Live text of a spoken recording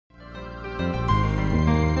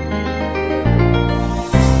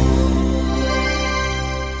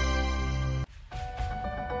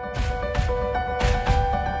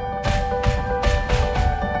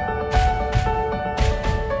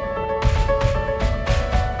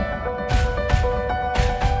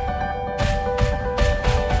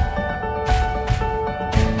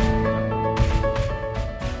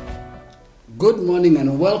Good morning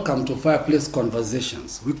and welcome to Fireplace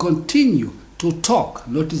Conversations. We continue to talk,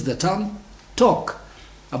 notice the term, talk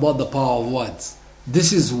about the power of words.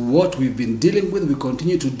 This is what we've been dealing with, we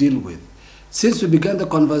continue to deal with. Since we began the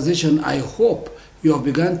conversation, I hope you have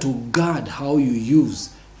begun to guard how you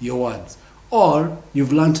use your words, or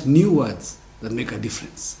you've learned new words that make a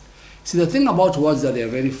difference. See, the thing about words is that they are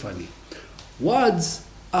very funny. Words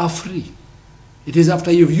are free. It is after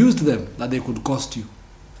you've used them that they could cost you.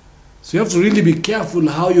 So you have to really be careful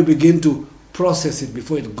how you begin to process it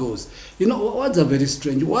before it goes. You know, words are very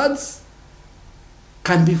strange. Words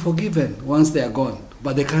can be forgiven once they are gone,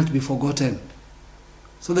 but they can't be forgotten.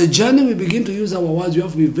 So the journey we begin to use our words, we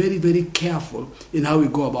have to be very, very careful in how we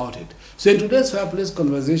go about it. So in today's Fireplace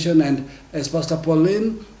Conversation, and as Pastor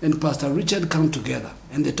Pauline and Pastor Richard come together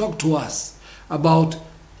and they talk to us about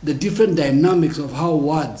the different dynamics of how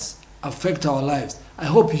words affect our lives, I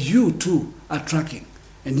hope you too are tracking.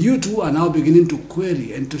 And you too are now beginning to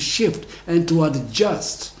query and to shift and to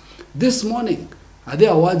adjust. This morning, are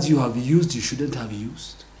there words you have used you shouldn't have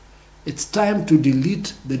used? It's time to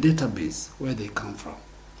delete the database where they come from,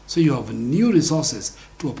 so you have new resources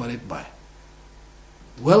to operate by.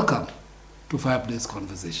 Welcome to Fireplace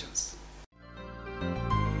Conversations.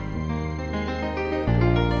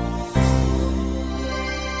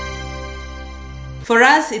 For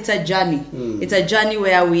us, it's a journey. It's a journey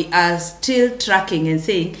where we are still tracking and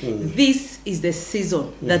saying, this is the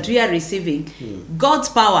season that we are receiving God's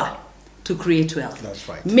power to create wealth. That's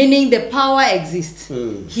right. Meaning the power exists.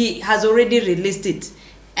 He has already released it.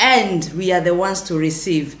 And we are the ones to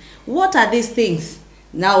receive. What are these things?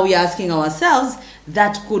 Now we are asking ourselves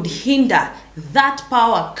that could hinder that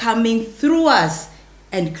power coming through us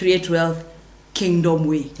and create wealth kingdom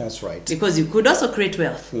way. That's right. Because you could also create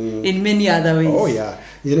wealth in many other ways. Oh yeah.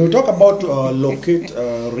 You know, we talk about locate,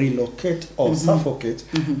 relocate, or suffocate.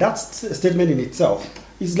 That statement in itself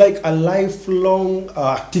is like a lifelong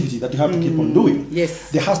activity that you have to keep on doing.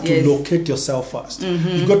 Yes. There has to locate yourself first.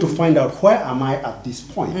 You got to find out, where am I at this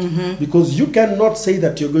point? Because you cannot say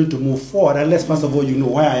that you're going to move forward unless first of all you know,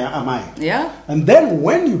 where am I? Yeah. And then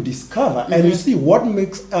when you discover and you see what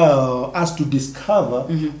makes us to discover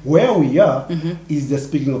where we are is the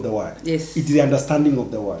speaking of the word. Yes. It is the understanding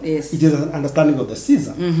of the word. Yes. It is an understanding of the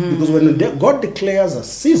season. Because when God declares a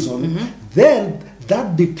season, then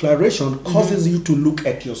that declaration causes you to look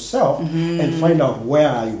at yourself and find out, where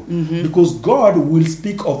are you? Because God will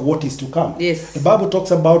speak of what is to come. Yes. The Bible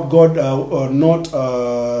talks about God not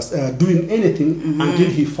doing anything until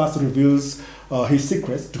he first reveals his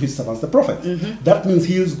secrets to his servants, the prophets. That means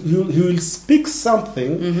he will speak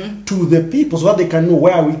something to the people so that they can know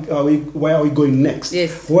where are we going next.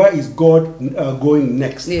 Yes. Where is God going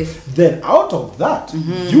next? Yes. Then out of that,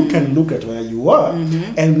 you can look at where you are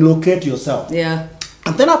and locate yourself. Yeah.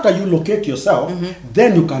 And then after you locate yourself,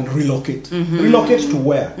 then you can relocate. Relocate to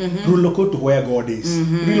where? Relocate to where God is.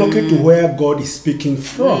 Relocate to where God is speaking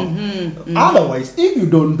from. Otherwise, if you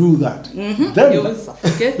don't do that, then you will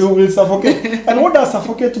suffocate. You will suffocate. And what does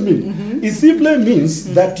suffocate mean? It simply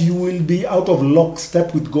means that you will be out of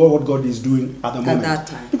lockstep with God, what God is doing at the moment. At that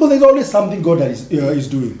time. Because there's always something God that is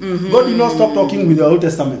doing. God did not stop talking with the Old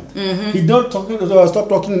Testament. He did not stop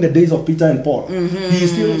talking in the days of Peter and Paul. He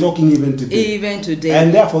is still talking even today. Even today.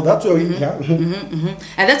 And therefore, that's why and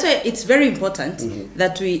that's why it's very important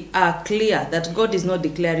that we are clear that God is not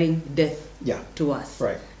declaring death to us.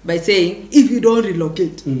 Right. By saying, if you don't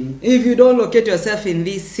relocate, if you don't locate yourself in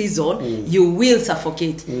this season, you will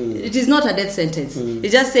suffocate. It is not a death sentence.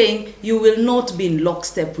 It's just saying you will not be in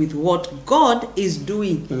lockstep with what God is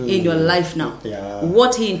doing in your life now. Yeah.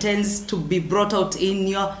 What he intends to be brought out in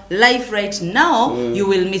your life right now, you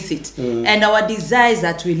will miss it. And our desire is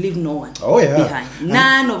that we leave no one behind.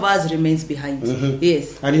 None of us remains behind.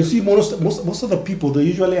 Yes. And you see, most of the people, they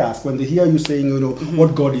usually ask when they hear you saying, you know,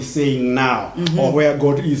 what God is saying now, or where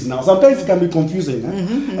God is now. Sometimes it can be confusing,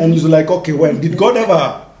 and you're like, okay, well, did God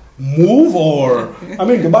ever move? Or I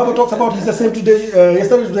mean, the Bible talks about he's the same today,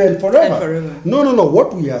 yesterday, today, and forever. No.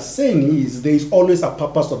 What we are saying is there is always a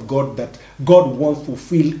purpose of God that God wants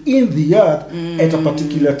fulfilled in the earth at a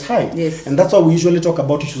particular time. Yes. And that's why we usually talk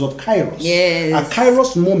about issues of Kairos. Yes. A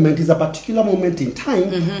Kairos moment is a particular moment in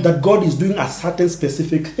time that God is doing a certain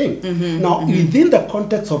specific thing. Now, within the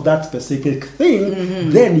context of that specific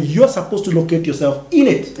thing, then you're supposed to locate yourself in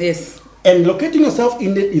it. Yes. And locating yourself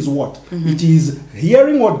in it is what? It is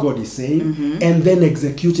hearing what God is saying and then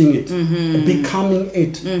executing it, becoming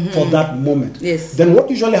it for that moment. Yes. Then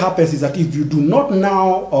what usually happens is that if you do not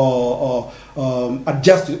now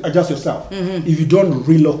adjust yourself, if you don't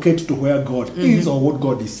relocate to where God is or what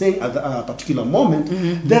God is saying at a particular moment,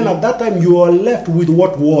 then at that time you are left with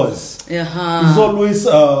what was. It's always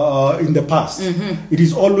in the past. It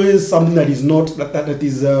is always something that is not that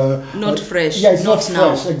is not fresh. Yeah, it's not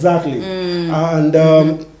now. fresh, exactly.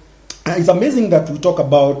 And it's amazing that we talk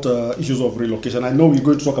about issues of relocation. I know we're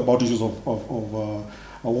going to talk about issues of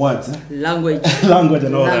words, language, language,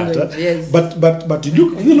 and all that. Yes. But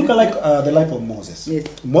you look at like the life of Moses.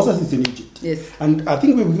 Yes. Moses is in Egypt. Yes. And I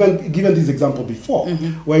think we've given this example before,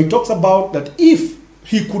 where he talks about that if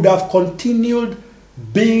he could have continued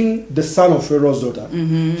being the son of Pharaoh's daughter,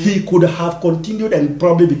 he could have continued and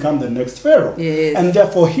probably become the next Pharaoh. Yes. And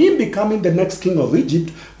therefore, him becoming the next king of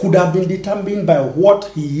Egypt could have been determined by what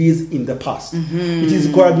he is in the past. It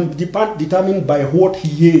is could have been determined by what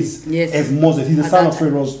he is as Moses. He's the son of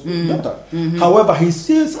Pharaoh's daughter. However, he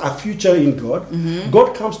sees a future in God.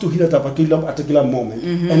 God comes to him at a particular moment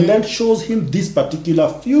and then shows him this particular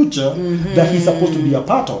future that he's supposed to be a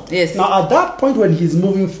part of. Yes. Now, at that point when he's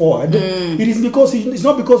moving forward, it is because it's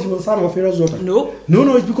not because he was the son of Pharaoh's daughter. No,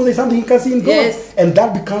 it's because there's something he can see in God. Yes. And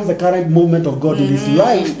that becomes the current movement of God in his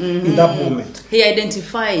life in that moment. He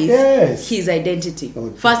identifies his identity.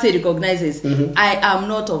 Okay. First, he recognizes, I am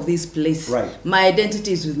not of this place. Right. My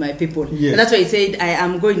identity is with my people. Yes. And that's why he said, I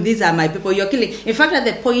am going, these are my people. You're killing. In fact, at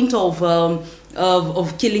the point of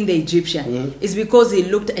killing the Egyptian, is because he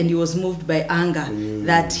looked and he was moved by anger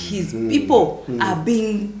that his people are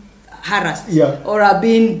being harassed or are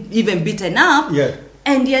being even beaten up. Yeah.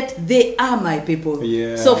 And yet they are my people.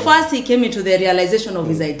 Yeah. So first he came into the realization of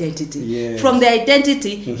his identity. Yes. From the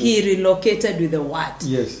identity, he relocated with the word.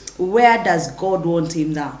 Yes. Where does God want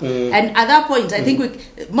him now? And at that point, I think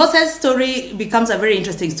Moses' story becomes a very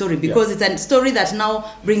interesting story because it's a story that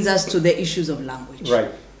now brings us to the issues of language. Right.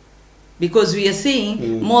 Because we are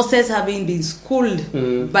seeing Moses having been schooled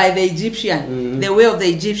by the Egyptian, the way of the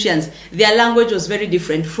Egyptians. Their language was very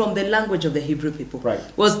different from the language of the Hebrew people. Right.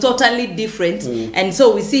 Was totally different. And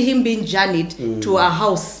so we see him being journeyed to a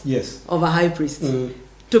house of a high priest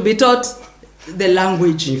to be taught the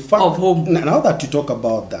language In fact, of home. Now that you talk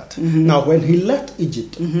about that, now when he left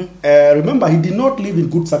Egypt, remember he did not live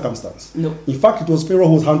in good circumstance. No. In fact, it was Pharaoh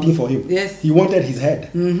who was hunting for him. Yes. He wanted his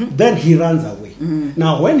head. Then he runs away.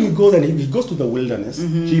 Now when he goes and he goes to the wilderness,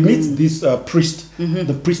 he meets this priest,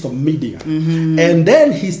 the priest of Midian, and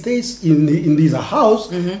then he stays in this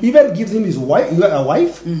house. Even gives him his wife,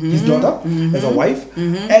 his daughter, as a wife,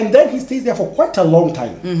 and then he stays there for quite a long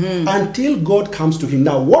time until God comes to him.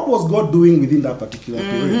 Now, what was God doing within that particular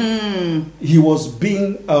period? He was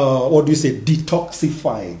being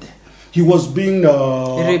detoxified. He was being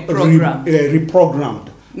reprogrammed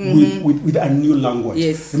with a new language.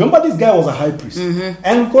 Yes. Remember, this guy was a high priest,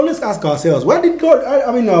 and we always ask ourselves, where did God?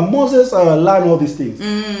 Moses learn all these things.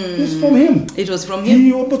 It's from him. It was from him.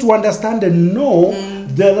 He was able to understand and know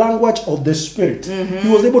the language of the spirit. He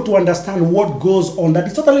was able to understand what goes on that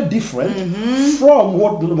is totally different from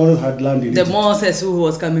what Moses had learned in The Egypt. Moses who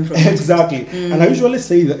was coming from Exactly. And I usually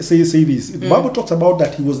say this. The Bible talks about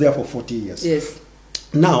that he was there for 40 years. Yes.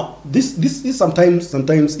 Now, this sometimes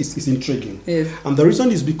is intriguing. Yes. And the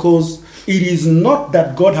reason is because it is not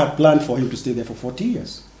that God had planned for him to stay there for 40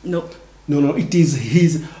 years. No. No. It is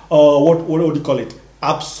his, what do you call it?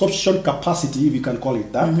 Absorption capacity, if you can call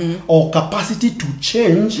it that, or capacity to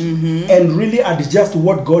change and really adjust to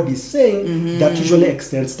what God is saying that usually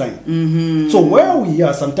extends time. So where we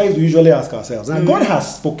are, sometimes we usually ask ourselves, now God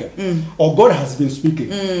has spoken or God has been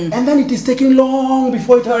speaking, and then it is taking long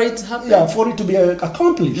before it happens. Yeah, for it to be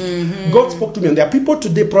accomplished. God spoke to me, and there are people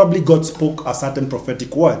today, probably God spoke a certain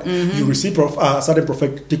prophetic word. You receive a certain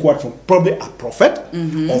prophetic word from probably a prophet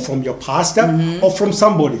or from your pastor or from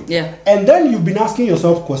somebody. Yeah. And then you've been asking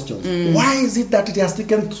yourself questions. Why is it that it has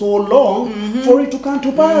taken so long for it to come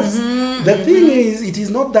to pass? The thing is, it is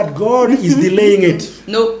not that God is delaying it.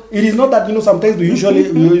 No. It is not that, sometimes we usually,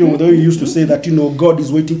 they used to say that, God is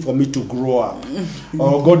waiting for me to grow up.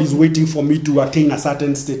 Or God is waiting for me to attain a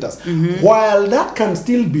certain status. While that can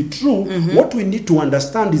still be true, what we need to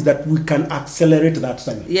understand is that we can accelerate that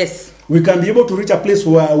time. Yes. We can be able to reach a place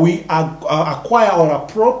where we acquire or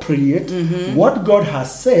appropriate what God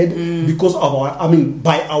has said because of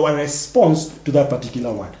by our response to that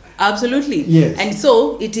particular word. Absolutely. Yes. And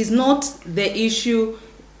so it is not the issue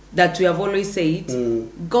that we have always said.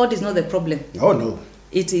 God is not the problem. Oh no.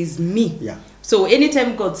 It is me. Yeah. So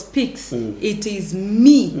anytime God speaks, it is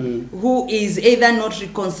me who is either not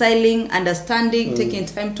reconciling, understanding, taking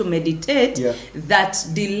time to meditate, that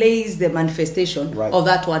delays the manifestation of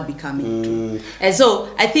that word becoming true. And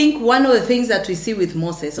so I think one of the things that we see with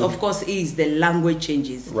Moses, of course, is the language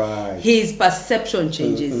changes. Right. His perception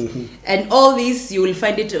changes. And all this, you will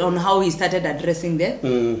find it on how he started addressing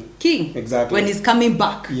the king. Exactly. When he's coming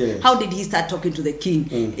back, how did he start talking to the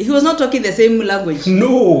king? He was not talking the same language.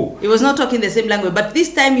 No. He was not talking the same language. But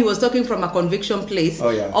this time he was talking from a conviction place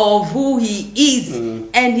of who he is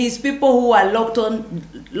and his people who are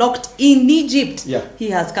locked in Egypt.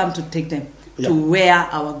 He has come to take them to where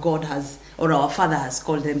our God has, or our Father has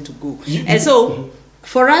called them to go. And so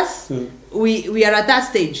for us, we are at that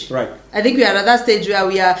stage. Right. I think we are at that stage where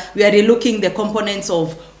we are relooking the components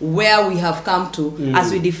of where we have come to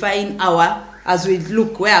as we define as we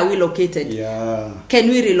look, where are we located? Can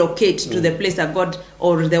we relocate to the place that God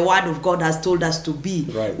or the word of God has told us to be?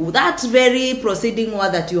 Right. That very proceeding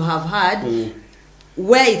word that you have had,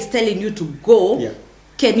 where it's telling you to go,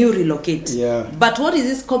 can you relocate? But what is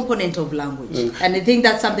this component of language? And I think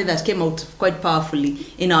that's something that came out quite powerfully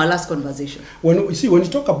in our last conversation. When you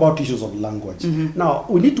talk about issues of language, now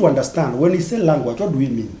we need to understand, when we say language, what do we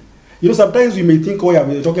mean? You know, sometimes we may think,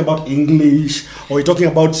 we're talking about English, or we're talking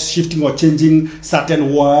about shifting or changing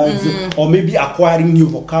certain words, or maybe acquiring new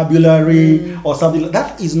vocabulary, or something like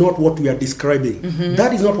that. That is not what we are describing.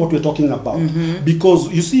 That is not what we're talking about.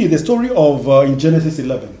 Because you see, the story of in Genesis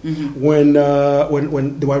 11, when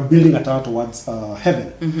they were building a tower towards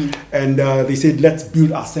heaven, and they said, let's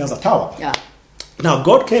build ourselves a tower. Now,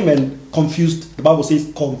 God came and confused, the Bible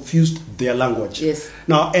says, confused their language.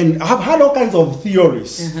 Now, and I've heard all kinds of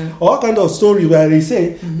theories, all kinds of stories where they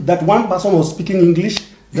say that one person was speaking English,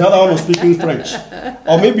 the other one was speaking French.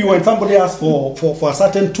 Or maybe when somebody asks for a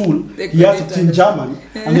certain tool, he asks it in German,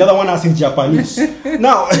 and the other one asks in Japanese.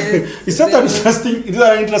 Now, it's not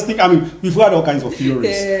interesting. I mean, we've heard all kinds of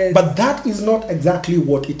theories. But that is not exactly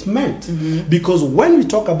what it meant. Because when we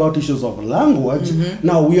talk about issues of language,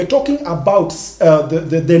 now we are talking about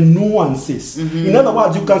the nuances. In other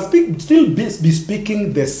words, you can still be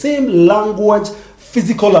speaking the same language,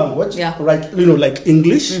 physical language, right? Like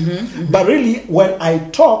English. But really, when I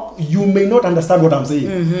talk, you may not understand what I'm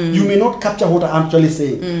saying. You may not capture what I'm actually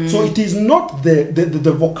saying. So it is not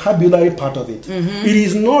the vocabulary part of it. It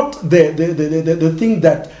is not the thing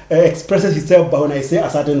that expresses itself when I say a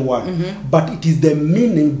certain word. But it is the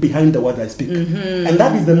meaning behind the word I speak. And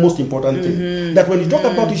that is the most important thing. That when you talk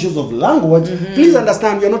about issues of language, please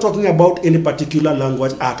understand, we are not talking about any particular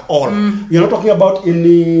language at all. We are not talking about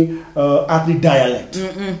any earthly dialect.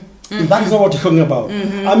 That is not what you're talking about.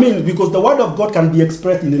 I mean, because the word of God can be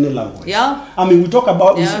expressed in any language. I mean, we talk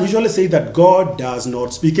about, we usually say that God does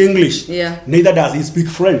not speak English. Neither does he speak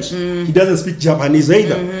French. He doesn't speak Japanese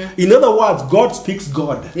either. In other words, God speaks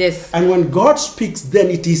God. And when God speaks, then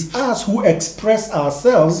it is us who express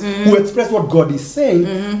ourselves, who express what God is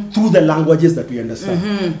saying through the languages that we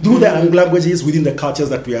understand, through the languages within the cultures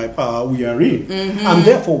that we are in. And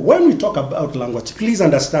therefore, when we talk about language, please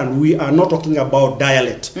understand, we are not talking about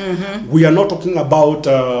dialect. We are not talking about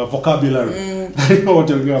vocabulary. That is not what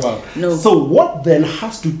we're talking about. No. So what then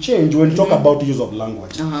has to change when we talk about use of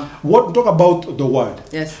language? What we talk about the word.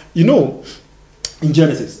 You know, in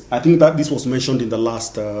Genesis, I think that this was mentioned in the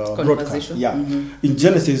last broadcast. In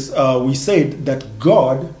Genesis, we said that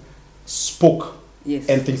God spoke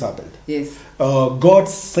and things happened. God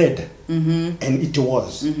said and it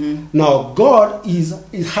was. Now, God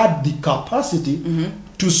had the capacity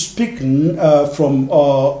to speak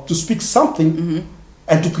to speak something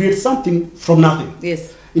and to create something from nothing.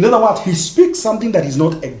 In other words, he speaks something that is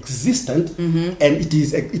not existent and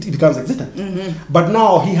it becomes existent. But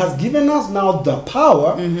now he has given us now the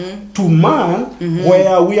power to man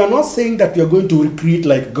where we are not saying that we are going to recreate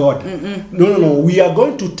like God. No. We are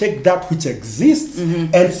going to take that which exists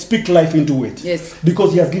and speak life into it.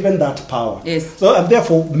 Because he has given that power. So and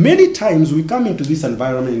therefore, many times we come into this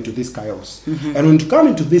environment, into this kairos. And when you come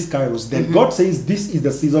into this kairos, then God says this is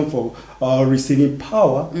the season for receiving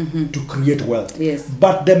power to create wealth.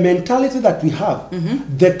 But the mentality that we have,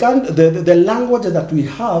 the language that we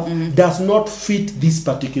have does not fit this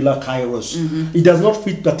particular kairos. It does not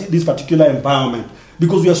fit this particular environment.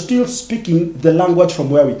 Because we are still speaking the language from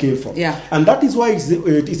where we came from. And that is why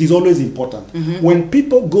it is always important. When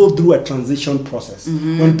people go through a transition process,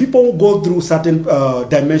 when people go through certain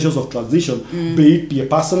dimensions of transition, be it be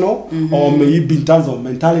personal or may it be in terms of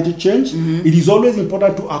mentality change, it is always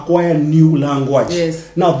important to acquire new language.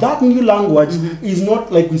 Now that new language is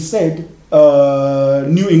not, like we said,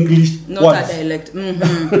 New English Not words. a dialect.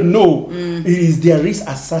 No, there is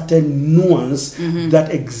a certain nuance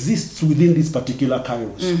that exists within this particular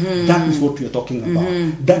kairos. That is what we are talking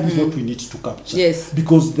about. That is what we need to capture. Yes.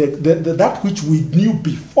 Because that which we knew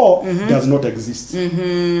before does not exist.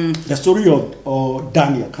 The story of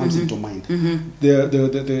Daniel comes into mind.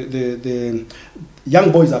 The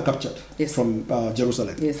young boys are captured from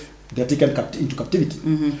Jerusalem. Yes. They are taken into captivity.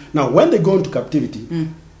 Now, when they go into captivity,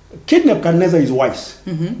 King Nebuchadnezzar is wise.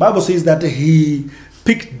 Bible says that he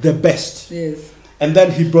picked the best. Yes. And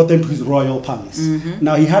then he brought them to his royal palace.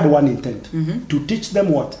 Now, he had one intent, to teach them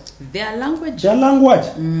what? Their language. Their language,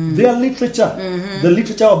 their literature, the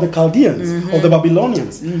literature of the Chaldeans, of the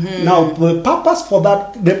Babylonians. Now, the purpose for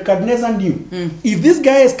that, Nebuchadnezzar knew. If these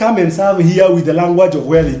guys come and serve here with the language of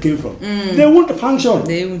where they came from, they won't function.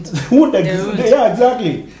 They won't. Yeah,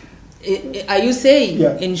 exactly. Are you saying,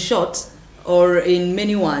 in short, or in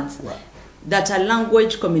many words, that a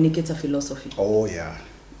language communicates a philosophy? Oh, yeah.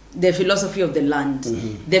 The philosophy of the land,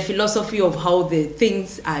 the philosophy of how the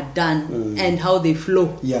things are done and how they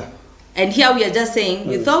flow. Yeah. And here we are just saying,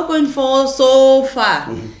 without going for so far,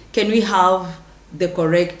 can we have the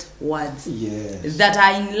correct words that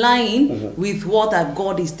are in line with what our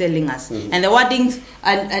God is telling us? And the wordings,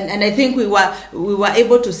 and I think we were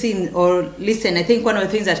able to see or listen. I think one of the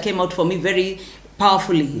things that came out for me very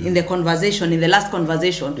powerfully in the conversation, in the last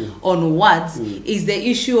conversation on words, is the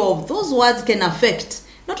issue of those words can affect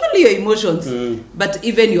not only your emotions, but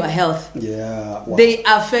even your health. Yeah. Wow. They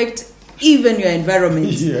affect even your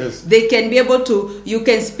environment. Yes. They can be able to, you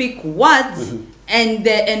can speak words and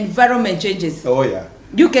the environment changes. Oh, yeah.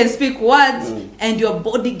 You can speak words and your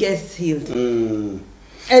body gets healed. And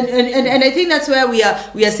I think that's where we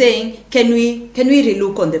are saying, can we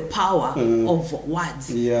relook on the power of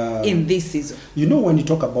words in this season? You know, when you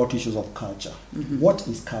talk about issues of culture, what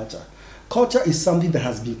is culture? Culture is something that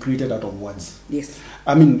has been created out of words. Yes.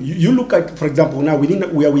 I mean, you look at, for example, now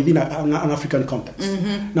we are within an African context.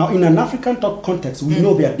 Now, in an African context, we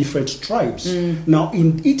know there are different tribes. Now,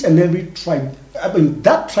 in each and every tribe, I mean,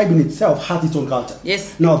 that tribe in itself has its own culture.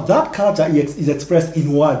 Yes. Now, that culture is expressed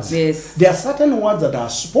in words. Yes. There are certain words that are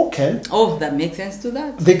spoken. Oh, that makes sense to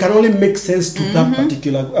that. They can only make sense to that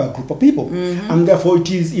particular group of people. And therefore, it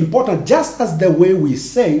is important, just as the way we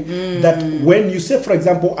say that when you say, for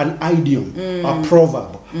example, an idiom, a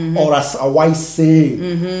proverb, or a wise saying,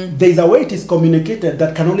 there is a way it is communicated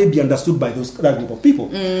that can only be understood by that group of people.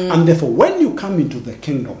 And therefore, when you come into the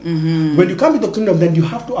kingdom, then you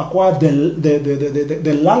have to acquire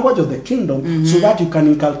the language of the kingdom so that you can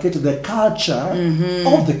inculcate the culture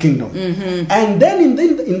of the kingdom. And then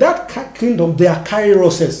in that kingdom, there are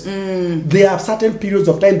kairoses. There are certain periods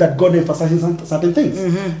of time that God emphasizes on certain things.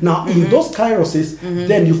 Now, in those kairoses,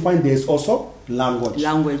 then you find there is also language.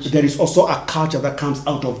 There is also a culture that comes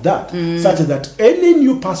out of that, such that any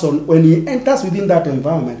new person, when he enters within that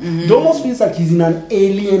environment, it almost feels like he's in an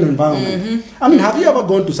alien environment. I mean, have you ever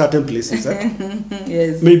gone to certain places?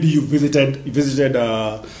 Yes. Maybe you visited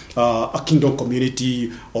a kingdom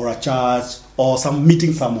community or a church or some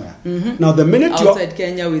meeting somewhere. Now, the minute you outside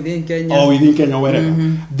Kenya, within Kenya, or within Kenya, wherever,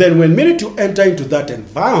 then when minute you enter into that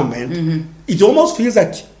environment, it almost feels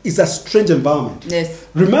like it's a strange environment. Yes.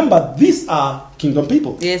 Remember, these are kingdom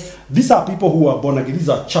people. Yes. These are people who are born again. These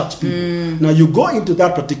are church people. Now you go into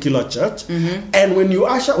that particular church, and when you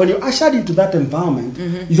ushered into that environment,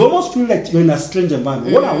 it almost feels like you're in a strange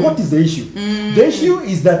environment. What is the issue? The issue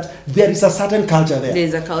is that there is a certain culture there. There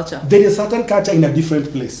is a culture. There is a certain culture in a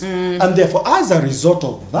different place. And therefore, as a result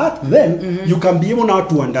of that, then you can be able now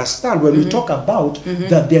to understand when we talk about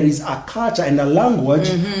that there is a culture and a language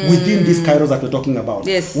within these kairos that we're talking about.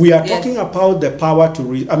 Yes. We are talking about the power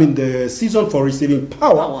the season for receiving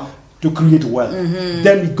power to create wealth.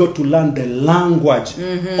 Then we got to learn the language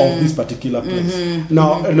of this particular place.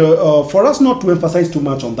 Now, for us not to emphasize too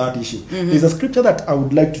much on that issue, there's a scripture that I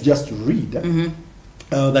would like to just read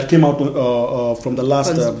that came out from the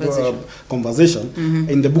last conversation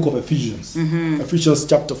in the book of Ephesians, Ephesians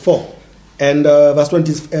chapter 4. And verse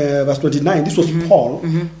 29, this was Paul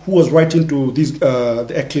who was writing to this,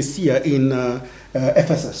 the ecclesia in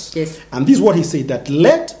Ephesus. Yes. And this is what he said, that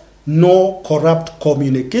let no corrupt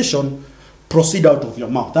communication proceed out of your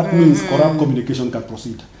mouth. That means corrupt communication can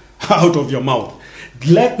proceed out of your mouth.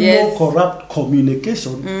 Let no corrupt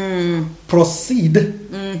communication proceed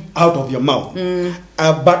out of your mouth.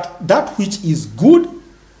 But that which is good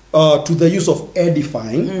to the use of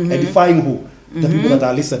edifying, edifying who? the people that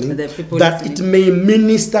are listening, The people that listening. it may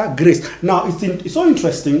minister grace. Now, it's so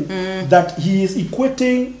interesting that he is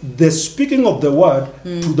equating the speaking of the word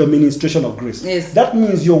to the ministration of grace. Yes. That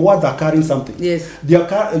means your words are carrying something. Yes. Your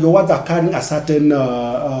words are carrying a certain, they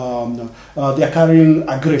are carrying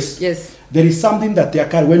a grace. Yes. There is something that they are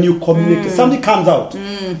carrying. When you communicate, something comes out.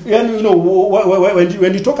 And you know,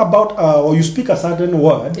 when you talk about or you speak a certain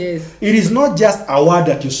word, Yes. it is not just a word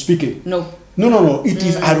that you're speaking. No. No. It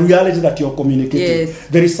is a reality that you're communicating. Yes.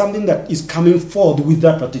 There is something that is coming forth with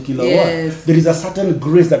that particular Yes. word. There is a certain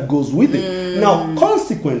grace that goes with it. Now,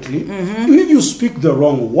 consequently, if you speak the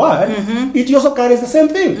wrong word, it also carries the same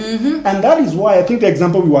thing. And that is why I think the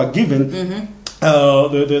example we were given,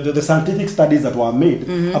 the scientific studies that were made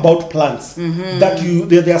about plants, that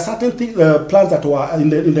there are certain plants that were in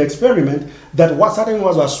the experiment that certain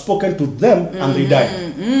words were spoken to them and they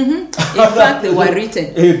died. In fact, they were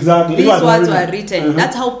written. Exactly. These words were written.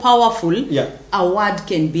 That's how powerful a word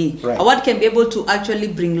can be. Right. A word can be able to actually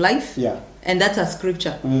bring life. Yeah. And that's a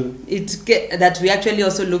scripture. That we actually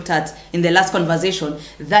also looked at in the last conversation,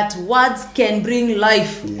 that words can bring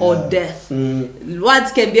life or death.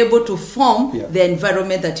 Words can be able to form the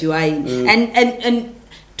environment that you are in. And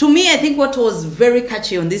to me, I think what was very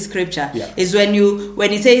catchy on this scripture is when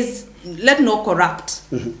it says, let no corrupt,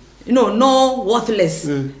 no worthless,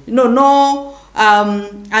 no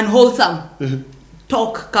unwholesome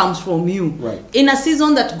talk comes from you. Right. In a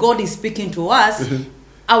season that God is speaking to us,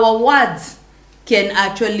 our words can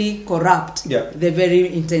actually corrupt the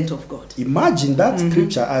very intent of God. Imagine that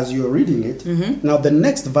scripture as you're reading it. Now the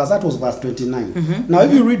next verse, that was verse 29. Now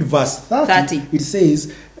if you read verse 30, it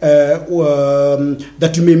says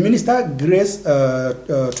that you may minister grace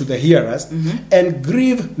to the hearers and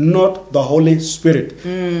grieve not the Holy Spirit,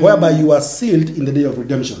 whereby you are sealed in the day of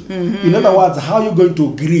redemption. In other words, how are you going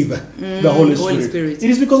to grieve the Holy Spirit? It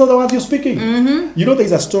is because of the words you're speaking. You know,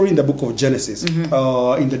 there's a story in the book of Genesis in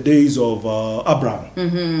the days of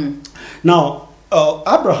Abraham. Now,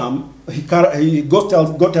 Abraham, God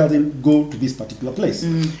tells him, go to this particular place.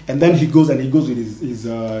 And then he goes with his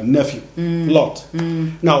nephew, Lot.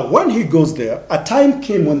 Now, when he goes there, a time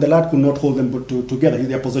came when the lad could not hold them together,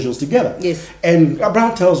 their possessions together. Yes. And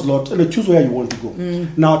Abraham tells Lot, choose where you want to go.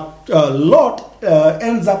 Now, Lot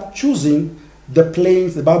ends up choosing the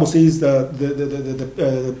plains. The Bible says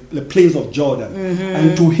the plains of Jordan,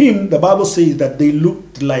 and to him the Bible says that they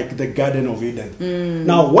looked like the Garden of Eden.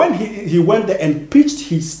 Now, when he went there and pitched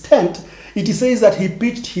his tent, it says that he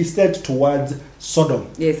pitched his tent towards Sodom.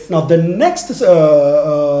 Yes. Now, the next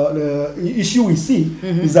issue we see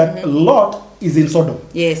is that Lot is in Sodom.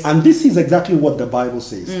 Yes. And this is exactly what the Bible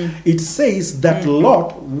says. It says that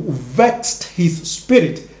Lot vexed his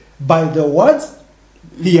spirit by the words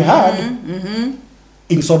he had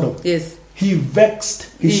in Sodom. Yes. He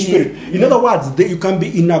vexed his spirit. In other words, you can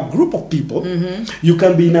be in a group of people, you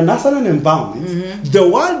can be in a national environment. The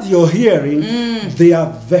words you're hearing, they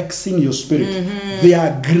are vexing your spirit. They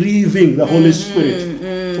are grieving the Holy Spirit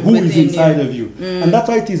who is inside of you. And that's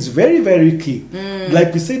why it is very, very key.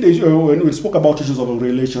 Like we said when we spoke about issues of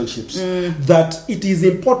relationships, that it is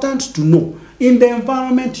important to know in the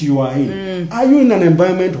environment you are in. Are you in an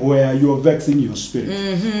environment where you are vexing your spirit?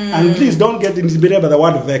 And please don't get intimidated by the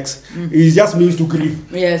word vex. It just means to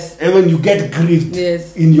grieve. Yes. And when you get grieved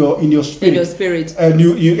in your spirit. In your spirit. And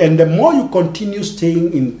and the more you continue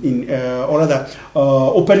staying or rather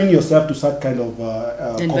opening yourself to such kind of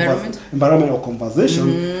environment or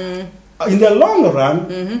conversation, in the long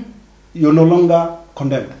run, you're no longer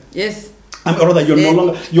condemned. Yes. Or rather,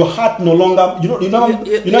 your heart no longer, your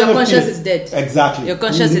conscience is dead. Exactly. Your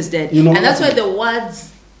conscience is dead. And that's why the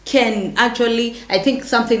words can actually, I think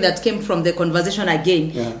something that came from the conversation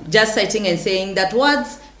again, just citing and saying that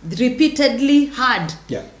words repeatedly heard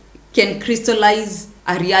can crystallize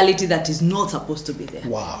a reality that is not supposed to be there.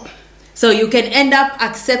 Wow. So you can end up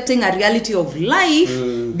accepting a reality of life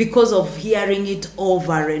because of hearing it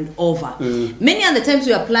over and over. Many of the times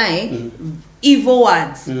we apply evil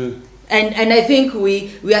words. And I think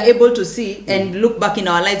we are able to see and look back in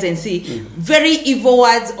our lives and see very evil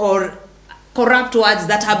words or corrupt words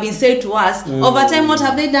that have been said to us. Over time, what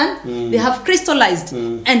have they done? They have crystallized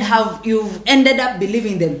and you've ended up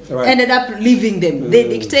believing them, ended up living them. They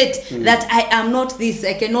dictate that I am not this,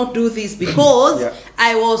 I cannot do this because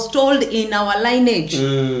I was told in our lineage.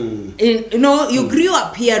 You grew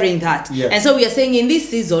up hearing that. And so we are saying in this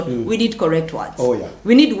season, we need correct words.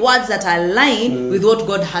 We need words that align with what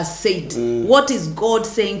God has said. What is God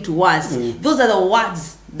saying to us? Those are the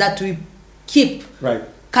words that we keep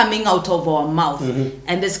coming out of our mouth.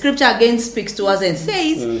 And the scripture again speaks to us and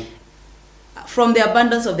says, from the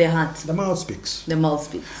abundance of their heart, The mouth speaks. the mouth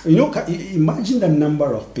speaks. You know, imagine the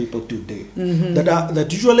number of people today that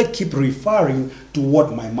usually keep referring to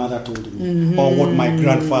what my mother told me, or what my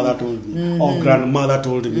grandfather told me, or grandmother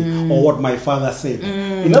told me, or what my father said.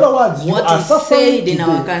 In other words, you What are is suffering said in today.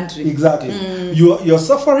 our country. Exactly. You're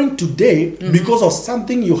suffering today because of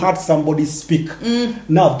something you heard somebody speak.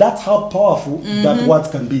 Now, that's how powerful that words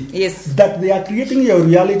can be. Yes. That they are creating your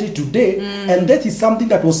reality today, and that is something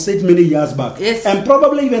that was said many years back. Yes. And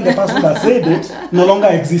probably even the person that said it no longer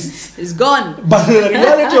exists. It's gone. But the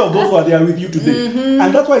reality of those who are there with you today.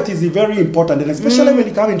 And that's why it is very important, and especially when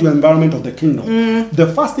you come into the environment of the kingdom,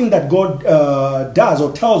 the first thing that God does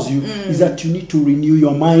or tells you is that you need to renew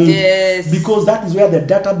your mind. Yes. Because that is where the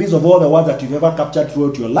database of all the words that you've ever captured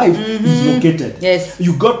throughout your life is located. Yes.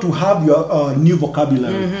 You got to have your new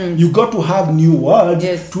vocabulary. You got to have new words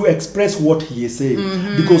Yes. to express what He is saying.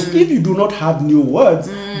 Because if you do not have new words,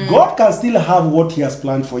 God can still have what He has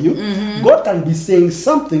planned for you. God can be saying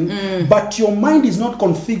something, but your mind is not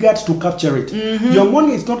configured to capture it. Your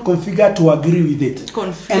mind is not configured to agree with it.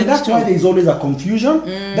 And that's why there is always a confusion.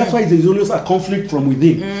 That's why there is always a conflict from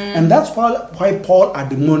within. And that's why Paul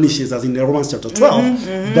admonishes us in Romans chapter 12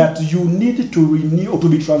 that you need to renew or to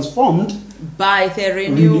be transformed By the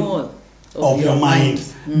renewal of your mind.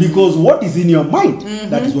 Because what is in your mind,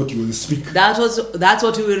 that is what you will speak. That's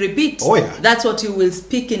what you will repeat. Oh, yeah. That's what you will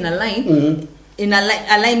speak in aligning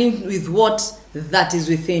with what that is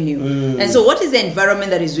within you. And so what is the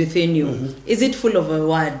environment that is within you? Is it full of a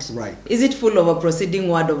word? Right. Is it full of a proceeding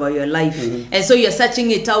word over your life? And so you're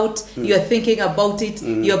searching it out, you're thinking about it,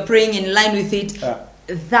 you're praying in line with it.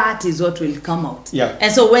 That is what will come out. Yeah.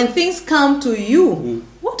 And so when things come to you,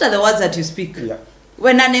 what are the words that you speak? Yeah.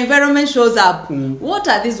 When an environment shows up, what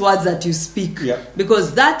are these words that you speak? Yeah.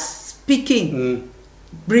 Because that speaking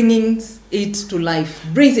brings it to life.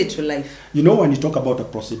 You know, when you talk about a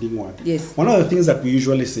proceeding word, Yes. one of the things that we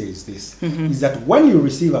usually say is this, is that when you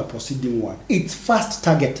receive a proceeding word, its first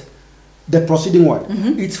target, the proceeding word,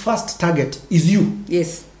 its first target is you.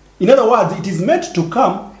 Yes. In other words, it is meant to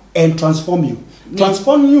come and transform you.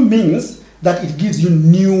 Transform you means that it gives you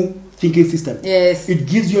new thinking system. Yes. It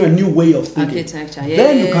gives you a new way of thinking. Architecture,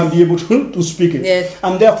 Then you yes. can be able to speak it. Yes.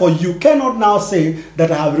 And therefore, you cannot now say that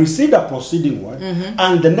I have received a proceeding word,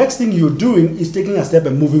 and the next thing you're doing is taking a step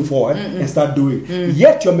and moving forward and start doing.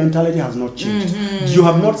 Yet your mentality has not changed. You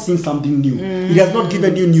have not seen something new. It has not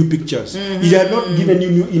given you new pictures. It has not given you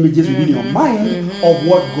new images within your mind of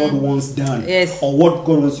what God wants done, Yes. or what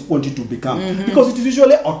God wants you to become. Because it is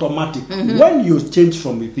usually automatic. When you change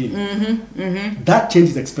from within, that change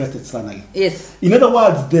is expressed externally. Yes. In other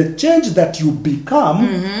words, the change that you become,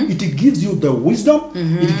 it gives you the wisdom,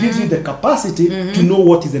 it gives you the capacity to know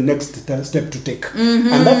what is the next step to take.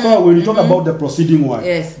 And that's why when you talk about the proceeding word,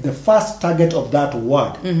 Yes. the first target of that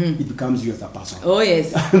word, it becomes you as a person. Oh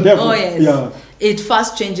yes. Therefore, Oh yes. yeah. It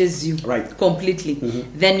first changes you. Right. Completely.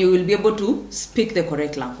 Then you will be able to speak the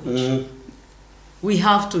correct language. We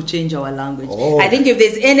have to change our language. Oh. I think if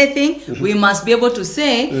there's anything, we must be able to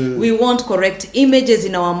say we want correct images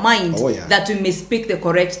in our mind Oh, yeah. that we may speak the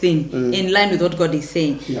correct thing in line with what God is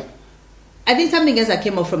saying. Yeah. I think something else that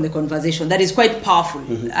came up from the conversation that is quite powerful.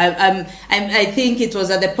 I think it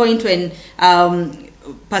was at the point when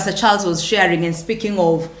Pastor Charles was sharing and speaking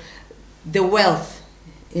of the wealth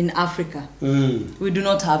in Africa. We do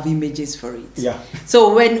not have images for it. Yeah.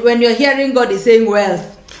 So when you're hearing God is saying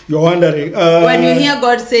wealth, You're wondering. when you hear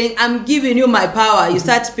God saying, I'm giving you my power, you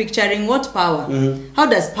start picturing what power? How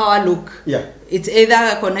does power look? Yeah. It's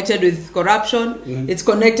either connected with corruption, it's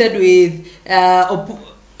connected with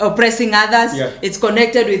oppressing others, Yeah. it's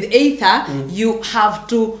connected with either you have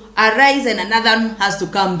to arise and another has to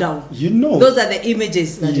come down. You know. Those are the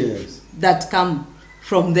images that, Yes. that come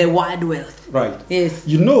from the word wealth. Right. Yes.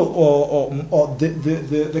 You know, or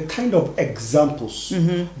the kind of examples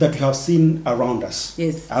that we have seen around us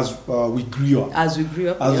Yes. as we grew up. As we grew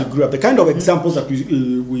up. As yeah. we grew up, the kind of examples that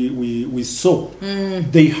we saw,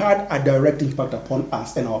 they had a direct impact upon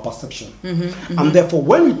us and our perception. And therefore,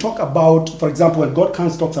 when we talk about, for example, when God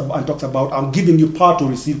comes talks about I'm giving you power to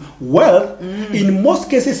receive wealth, in most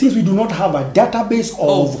cases, since we do not have a database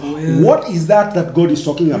of what is that God is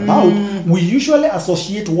talking about, we usually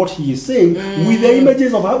associate what He is saying with the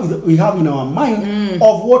images of how we have in our mind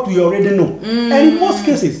of what we already know. And in most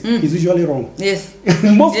cases, it's usually wrong. Yes.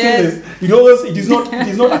 In most cases, it is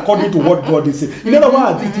not according to what God is saying. In other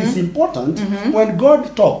words, it is important when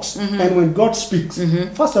God talks and when God speaks.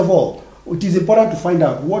 First of all, it is important to find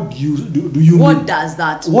out what do you What mean? does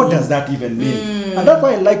that What mean? does that even mean? And that's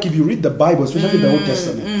why I like, if you read the Bible, especially the Old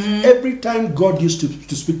Testament, every time God used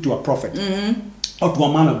to speak to a prophet or to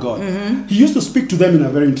a man of God, he used to speak to them in a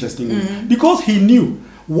very interesting way, because he knew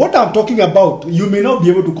what I'm talking about, you may not be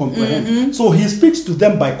able to comprehend. So he speaks to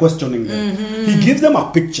them by questioning them. He gives them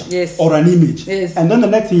a picture or an image. And then the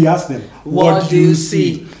next thing he asks them, what do you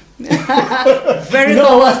see? Very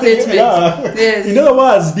common statement. Yes. In other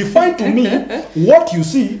words, define to me what you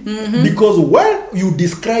see, because when you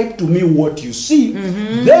describe to me what you see,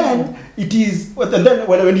 then it is. Then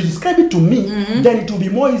when you describe it to me, then it will be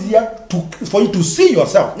more easier for you to see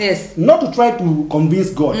yourself. Yes. Not to try to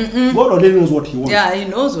convince God. God already knows what He wants. Yeah, He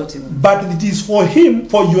knows what He wants. But it is for Him,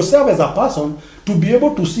 for yourself as a person, to be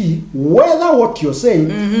able to see whether what you're saying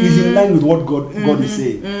is in line with what God is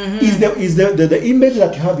saying. Is the image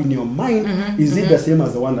that you have in your mind, is it the same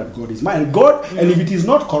as the one that God is? And God, and if it is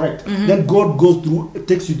not correct, then God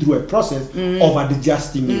takes you through a process of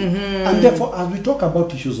adjusting it. And therefore, as we talk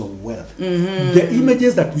about issues of wealth, the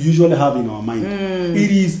images that we usually have in our mind,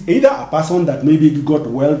 it is either a person that maybe got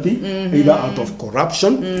wealthy, either out of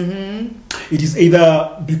corruption. It is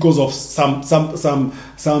either because of some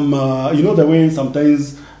the way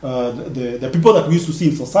sometimes the people that we used to see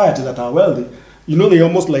in society that are wealthy, they're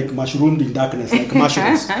almost like mushroomed in darkness, like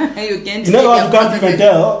mushrooms. In other words, you can't even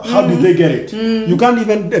tell how did they get it. You can't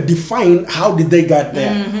even define how did they get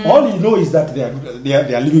there. All you know is that they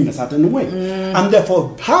are living in a certain way. And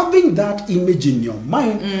therefore, having that image in your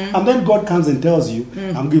mind, and then God comes and tells you,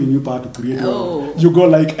 I'm giving you power to create wealth. You go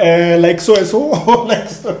like so and so, like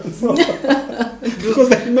so and so. Because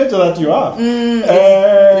the image that you have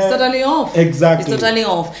it's totally off. Exactly. It's totally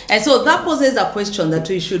off. And so that poses a question that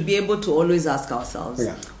we should be able to always ask ourselves.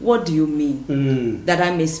 What do you mean that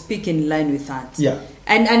I may speak in line with that?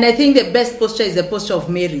 And I think the best posture is the posture of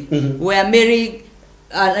Mary, where Mary,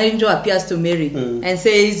 an angel appears to Mary and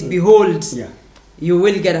says, behold, you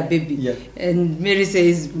will get a baby. And Mary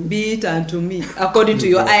says, be it unto me according to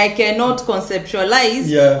your. I cannot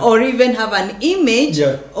conceptualize or even have an image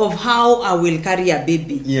of how I will carry a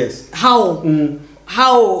baby. How,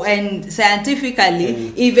 and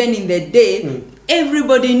scientifically, even in the day,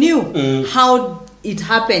 everybody knew how it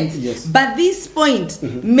happens. But this point,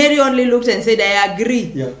 Mary only looked and said, I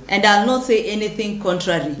agree, and I'll not say anything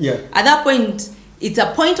contrary. At that point, it's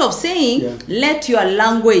a point of saying, let your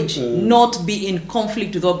language not be in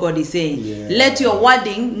conflict with what God is saying. Let your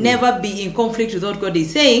wording never be in conflict with what God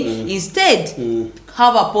is saying. Instead,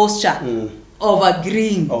 have a posture of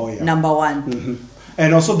agreeing, number one.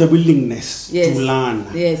 And also the willingness to learn.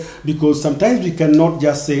 Because sometimes we cannot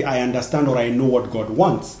just say, I understand or I know what God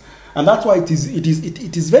wants. And that's why it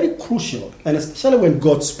is very crucial, and especially when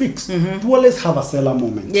God speaks, to always have a Selah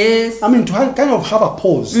moment. I mean, to kind of have a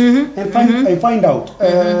pause and find out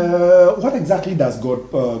what exactly does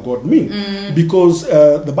God mean. Because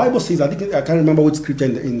the Bible says, I can't remember which scripture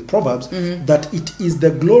in Proverbs, that it is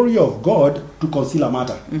the glory of God to conceal a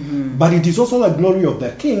matter, but it is also the glory of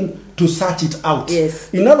the king to search it out.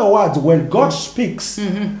 In other words, when God speaks,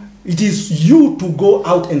 it is you to go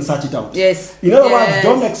out and search it out. In other words,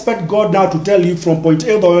 don't expect God now to tell you from point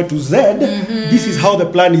A to Z, this is how the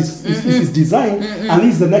plan is designed, and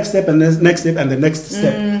this is the next step, and the next step, and the next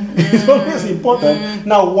step. It's always important.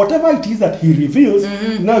 Now, whatever it is that He reveals,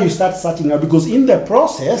 now you start searching out, because in the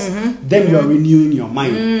process, then you are renewing your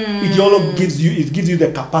mind. It also gives you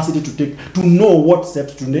the capacity to know what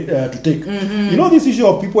steps to take. This issue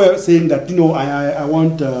of people saying that I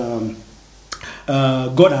want.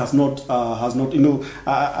 God has not.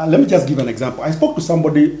 Let me just give an example. I spoke to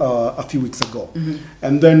somebody a few weeks ago,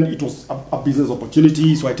 and then it was a business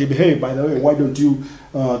opportunity. So I told him, hey, by the way, why don't you?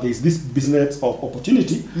 There's this business of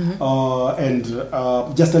opportunity, and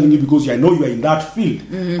just telling you because I know you are in that field.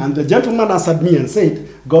 And the gentleman answered me and said,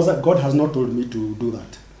 God has not told me to do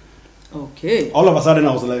that. Okay. All of a sudden,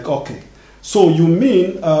 I was like, okay. So you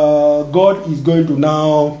mean God is going to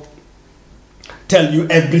now tell you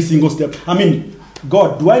every single step? I mean,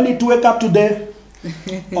 God, do I need to wake up today?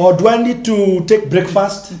 Or do I need to take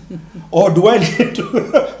breakfast? Or do I need to...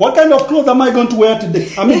 What kind of clothes am I going to wear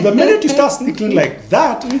today? I mean, the minute you start speaking like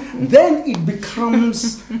that, then it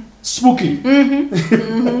becomes spooky.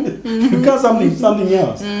 It becomes something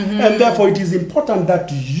else. And therefore, it is important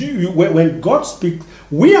that when God speaks,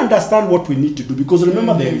 We understand what we need to do because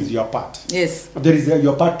remember there is your part. Yes. There is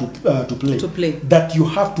your part to play. To play. That you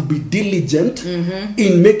have to be diligent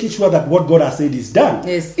in making sure that what God has said is done.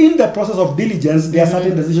 Yes. In the process of diligence, there are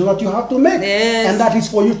certain decisions that you have to make. Yes. And that is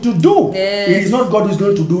for you to do. Yes. It is not God who is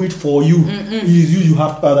going to do it for you. It is you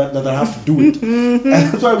have that have to do it. And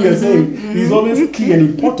that's why we are saying it is always key and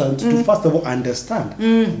important to first of all understand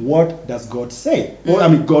what does God say. Or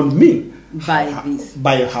God mean. By this.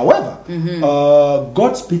 However,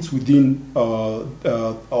 God speaks within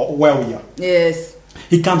where we are. Yes.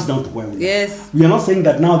 He comes down to where we are. Yes. We are not saying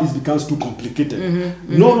that now this becomes too complicated.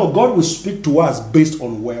 No, God will speak to us based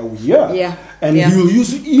on where we are. Yeah. And He will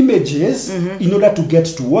use images in order to get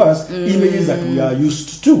to us, images that we are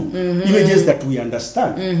used to, images that we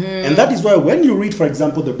understand. And that is why when you read, for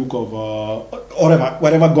example, the book of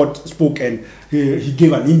whatever God spoke and he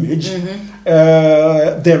gave an image,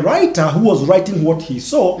 the writer who was writing what he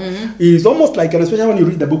saw is almost like, and especially when you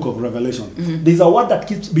read the book of Revelation, there's a word that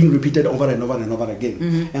keeps being repeated over and over and over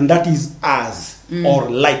again, and that is as or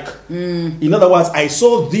like. In other words, I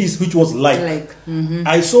saw this which was like.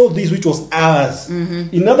 I saw this which was as.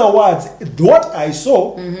 In other words, what I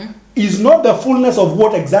saw is not the fullness of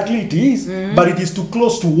what exactly it is, but it is too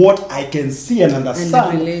close to what I can see and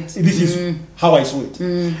understand. And this is how I saw it.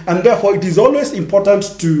 And therefore, it is always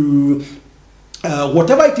important to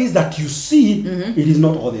whatever it is that you see, it is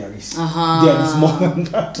not all there is. There is more than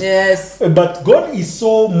that. Yes. But God is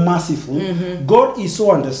so merciful, God is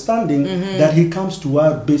so understanding that He comes to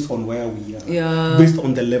us based on where we are, based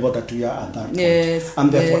on the level that we are at that point. Yes.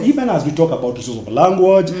 And therefore, even as we talk about the source of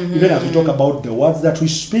language, even as we talk about the words that we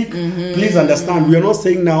speak, please understand, we are not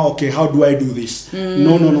saying now, okay, how do I do this?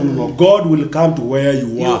 No. God will come to where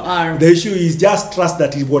you are. The issue is just trust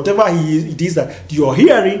that whatever it is that you are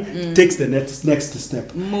hearing takes the next step.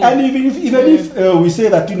 And even if we say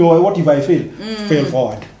that, what if I fail? Fail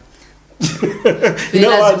forward. As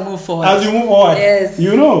you move forward. As you move forward. Yes.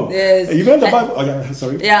 Yes. Even the Bible.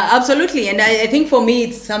 Sorry. Yeah, absolutely. And I think for me,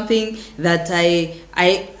 it's something that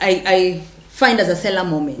I find as a seller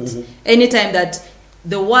moment. Anytime that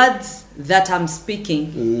the words that I'm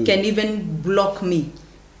speaking can even block me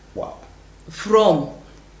from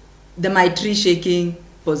my tree shaking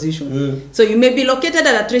position. So you may be located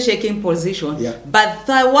at a tree shaking position, but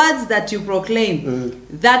the words that you proclaim,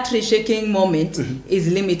 that tree shaking moment is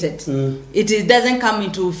limited. It doesn't come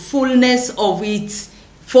into fullness of its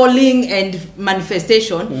falling and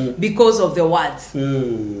manifestation because of the words.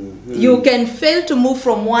 You can fail to move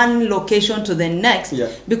from one location to the next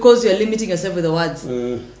because you're limiting yourself with the words.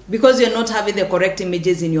 Because you're not having the correct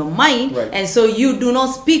images in your mind, and so you do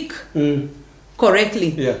not speak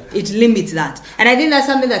correctly. It limits that. And I think that's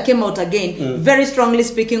something that came out again, very strongly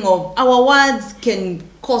speaking of our words can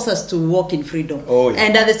cause us to walk in freedom.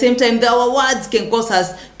 And at the same time, our words can cause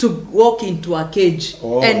us to walk into a cage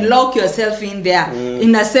and lock yourself in there,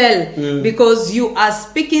 in a cell, because you are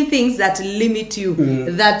speaking things that limit you,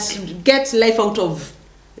 that get life out of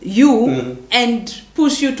you and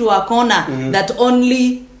push you to a corner that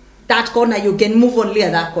only that corner you can move only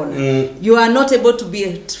at that corner. You are not able to be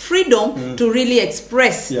at freedom to really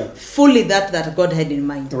express fully that God had in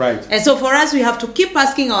mind. And so for us, we have to keep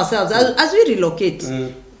asking ourselves as we relocate,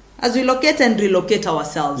 and relocate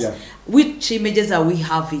ourselves, which images are we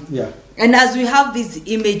having? And as we have these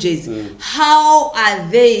images, how are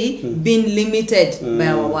they being limited by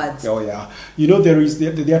our words? There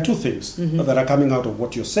are two things that are coming out of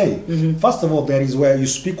what you're saying. First of all, there is where you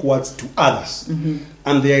speak words to others,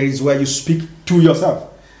 and there is where you speak to yourself.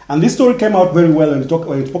 And this story came out very well when you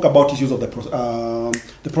spoke about issues of the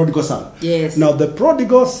prodigal son. Yes. Now, the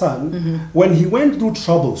prodigal son, when he went through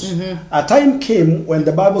troubles, a time came when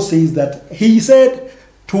the Bible says that he said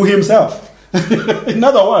to himself. In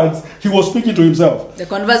other words, he was speaking to himself. The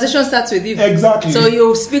conversation starts with you. Exactly. So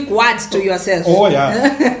you speak words to yourself.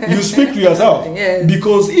 You speak to yourself. Yes.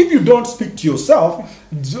 Because if you don't speak to yourself,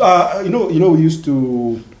 we used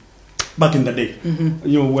to, back in the day,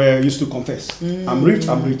 where you used to confess, I'm rich.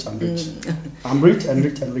 I'm rich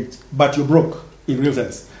and rich, but you're broke in real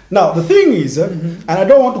sense. Now, the thing is, and I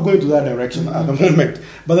don't want to go into that direction at the moment,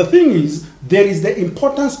 but the thing is, there is the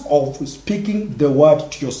importance of speaking the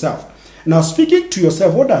word to yourself. Now, speaking to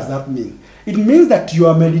yourself, what does that mean? It means that you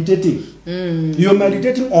are meditating. You are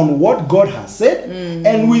meditating on what God has said,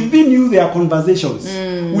 and within you there are conversations.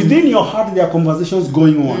 Within your heart there are conversations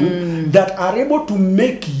going on that are able to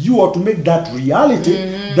make you, or to make that reality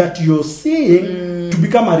that you're seeing to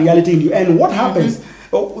become a reality in you. And what happens?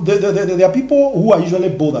 There are people who are usually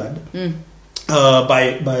bothered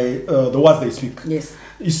by the words they speak. Yes.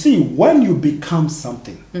 You see, when you become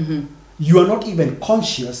something, you are not even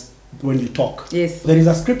conscious when you talk. Yes. There is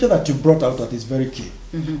a scripture that you brought out that is very key,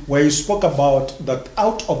 where you spoke about that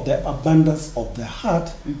out of the abundance of the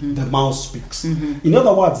heart, the mouth speaks. In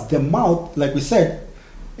other words, the mouth, like we said,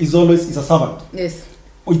 is a servant. Yes.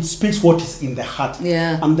 It speaks what is in the heart.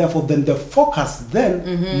 Yeah. And therefore, then the focus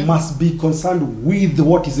then must be concerned with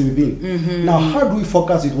what is within. Now, how do we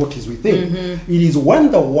focus with what is within? It is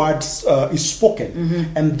when the word is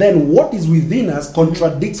spoken, and then what is within us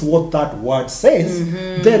contradicts what that word says,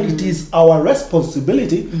 then it is our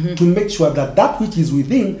responsibility to make sure that that which is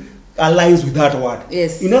within aligns with that word.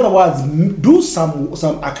 Yes. In other words, do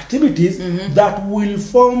some activities that will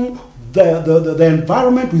form the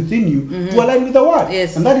environment within you to align with the word.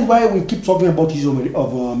 Yes. And that is why we keep talking about issue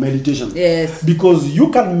of meditation. Yes. Because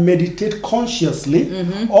you can meditate consciously,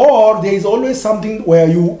 or there is always something where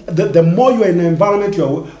the more you are in an environment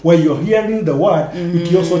where you're hearing the word,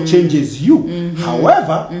 it also changes you.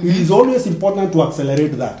 However, it is always important to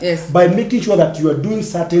accelerate that by making sure that you are doing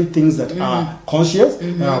certain things that are conscious,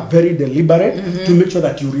 that are very deliberate, to make sure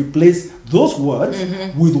that you replace those words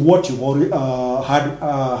with what you've already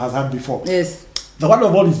has had before. Yes. The word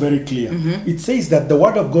of God is very clear. It says that the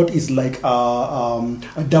word of God is like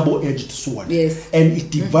a double-edged sword. Yes. And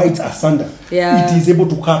it divides asunder. Yeah. It is able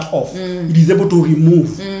to cut off. It is able to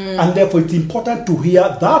remove. And therefore, it's important to hear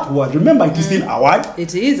that word. Remember, it is still a word.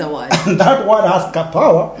 It is a word. And that word has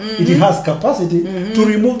power. It has capacity to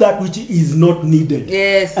remove that which is not needed.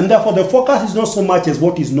 Yes. And therefore, the focus is not so much as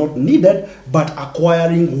what is not needed, but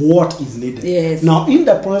acquiring what is needed. Yes. Now, in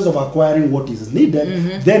the process of acquiring what is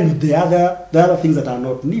needed, then the other things that are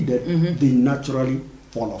not needed, they naturally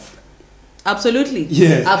fall off. Absolutely.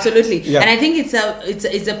 Yes. Absolutely. Yeah. And I think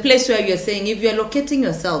it's a place where you're saying, if you're locating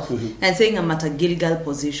yourself and saying, I'm at a Gilgal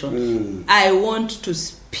position, I want to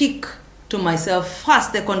speak to myself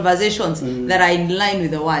first the conversations that are in line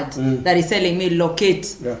with the word that is telling me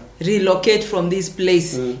locate, relocate from this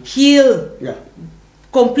place, heal,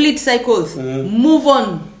 complete cycles, move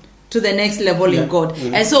on to the next level in God.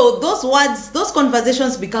 And so those words, those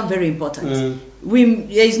conversations become very important.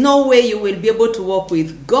 There is no way you will be able to walk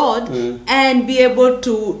with God and be able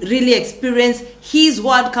to really experience His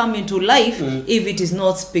word come into life if it is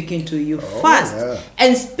not speaking to you first. Yeah.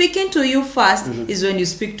 And speaking to you first is when you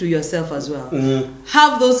speak to yourself as well.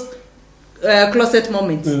 Have those closet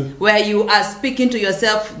moments where you are speaking to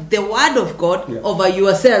yourself the word of God over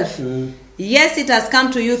yourself. Yes, it has come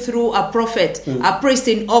to you through a prophet, a priest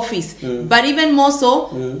in office, but even more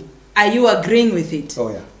so, are you agreeing with it? Oh,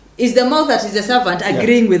 yeah. Is the mouth that is the servant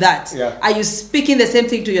agreeing with that? Yeah. Are you speaking the same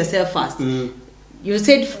thing to yourself first? You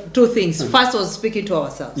said two things. First was speaking to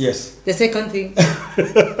ourselves. Yes. The second thing?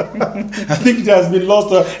 I think it has been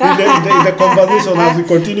lost in the conversation as we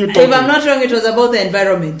continue talking. If I'm not wrong, it was about the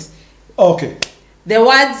environment. Okay. The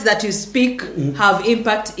words that you speak have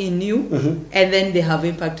impact in you, and then they have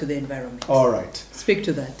impact to the environment. All right. Speak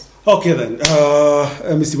to that. Okay then.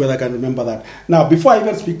 Let me see whether I can remember that. Now, before I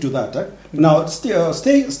even speak to that, now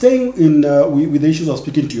staying in with the issues of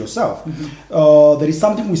speaking to yourself, there is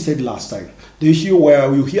something we said last time. The issue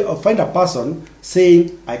where you find a person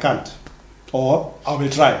saying, "I can't," or "I will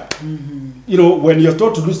try." You know, when you're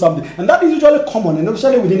told to do something, and that is usually common, and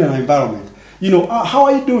especially within an environment. You know, how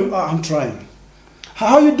are you doing? I'm trying.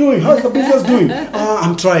 How are you doing? How's the business doing?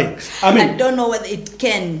 I'm trying. I don't know whether it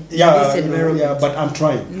can in this environment. Yeah, but I'm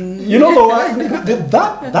trying. You know,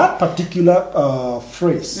 that particular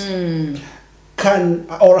phrase can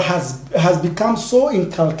or has become so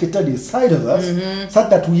inculcated inside of us such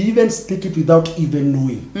that we even speak it without even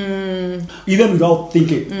knowing, even without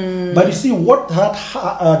thinking. But you see, what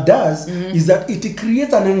that does is that it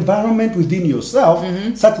creates an environment within yourself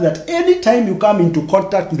such that anytime you come into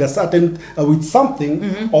contact with a certain with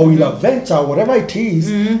something or with a venture, whatever it is,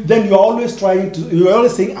 then you're always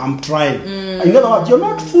saying, "I'm trying." In other words, you're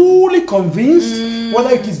not fully convinced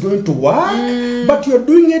whether it is going to work, but you're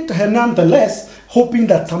doing it nonetheless, hoping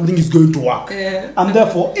that something is going to work. And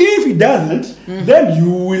therefore, if it doesn't, then you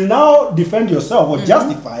will now defend yourself or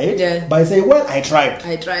justify it by saying, "Well, I tried."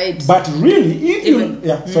 But really,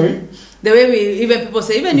 if sorry. The way people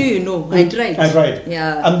say, even you know, I tried.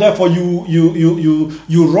 Yeah. And therefore,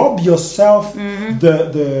 you rob yourself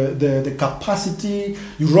the capacity,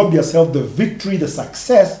 you rob yourself the victory, the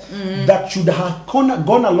success that should have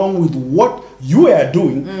gone along with what you are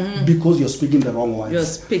doing because you're speaking the wrong words. You're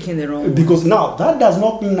speaking the wrong words. Because now, that does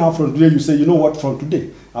not mean now from today you say, "You know what, from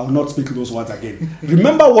today, I will not speak those words again."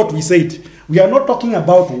 Remember what we said. We are not talking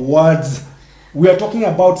about words. We are talking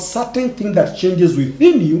about certain thing that changes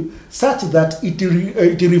within you such that it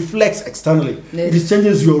reflects externally. Yes. It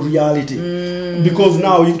changes your reality. Because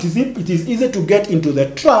now it is easy to get into the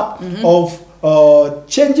trap of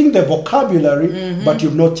changing the vocabulary, but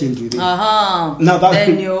you've not changed within. Now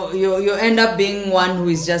then you end up being one who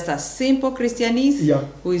is just a simple Christianese,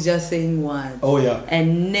 who is just saying words.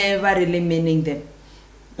 And never really meaning them.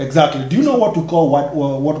 Exactly. Do you know what we call what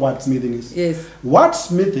wordsmithing is? Yes.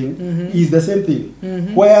 Wordsmithing is the same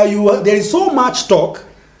thing. Where there is so much talk,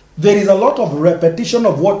 there is a lot of repetition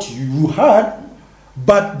of what you heard,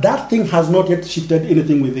 but that thing has not yet shifted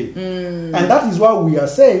anything within. And that is why we are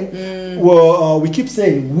saying, we keep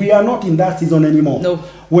saying, we are not in that season anymore. No.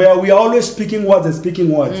 Where we are always speaking words and speaking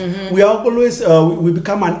words. We are always, we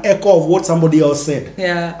become an echo of what somebody else said.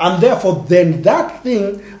 And therefore, then that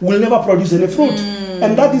thing will never produce any fruit.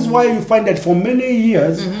 And that is why you find that for many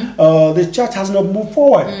years, the church has not moved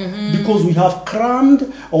forward. Because we have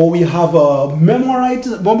crammed or we have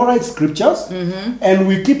memorized scriptures and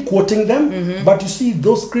we keep quoting them. But you see,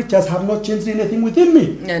 those scriptures have not changed anything within me.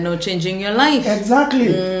 They're not changing your life.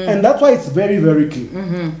 Exactly. And that's why it's very, very key.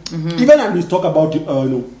 Even when we talk about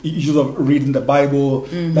issues of reading the Bible,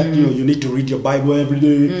 that you need to read your Bible every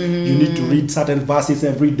day, you need to read certain verses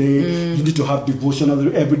every day, you need to have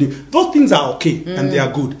devotional every day. Those things are okay and they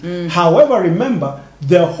are good. However, remember,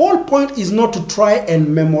 the whole point is not to try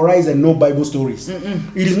and memorize and know Bible stories.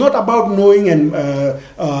 It is not about knowing and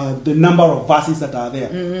the number of verses that are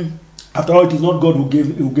there. After all, it is not God who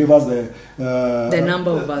gave us the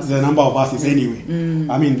number of verses. The number of verses anyway.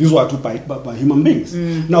 I mean, these were taught by human beings.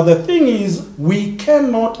 Now, the thing is, we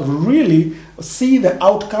cannot really see the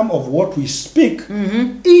outcome of what we speak,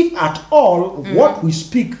 if at all what we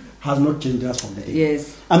speak has not changed us from the day.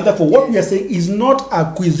 Yes. And therefore, what we are saying is not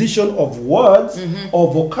acquisition of words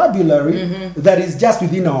or vocabulary that is just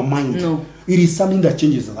within our mind. No. It is something that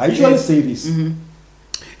changes us. I usually say this.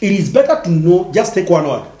 It is better to know, just take one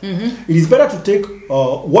word. It is better to take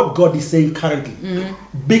what God is saying currently.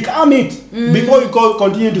 Become it before you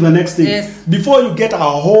continue to the next thing. Yes. Before you get a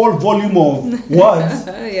whole volume of words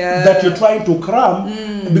that you're trying to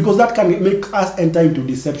cram, because that can make us enter into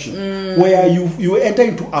deception, where you enter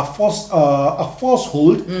into a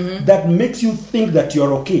falsehood that makes you think that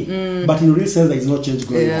you're okay, but in real sense there is no change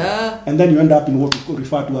going on. And then you end up in what we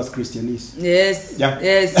refer to as Christianese. Yes.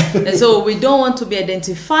 And so we don't want to be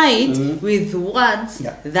identified with words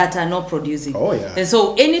that are not producing. And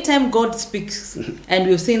so anytime God speaks, and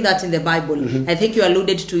we've seen that in the Bible, I think you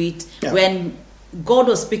alluded to it, when God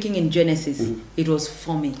was speaking in Genesis, it was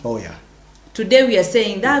forming. Today we are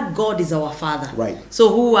saying that God is our Father. Right. So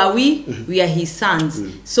who are we? We are His sons.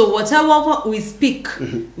 So whatever we speak,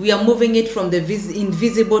 we are moving it from the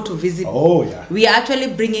invisible to visible. We are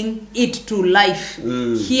actually bringing it to life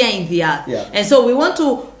here in the earth. And so we want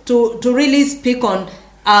to really speak on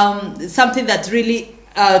something that really,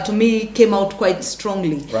 to me, came out quite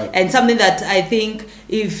strongly. And something that I think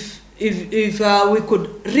if we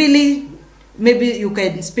could really, maybe you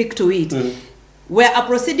can speak to it. Where a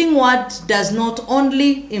proceeding word does not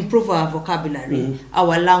only improve our vocabulary,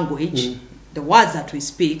 our language, the words that we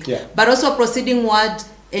speak, but also a proceeding word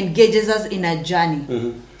engages us in a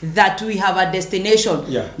journey that we have a destination.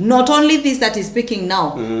 Not only this that is speaking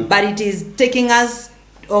now, but it is taking us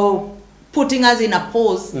or putting us in a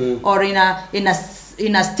pause or in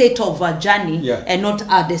a state of a journey and not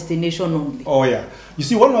a destination only. You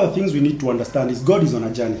see, one of the things we need to understand is God is on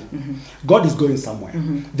a journey. God is going somewhere.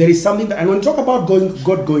 There is something that, and when we talk about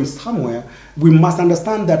God going somewhere, we must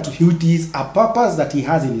understand that it is a purpose that He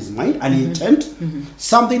has in His mind, an intent,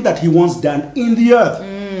 something that He wants done in the earth.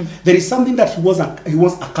 There is something that He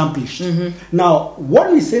wants accomplished. Now,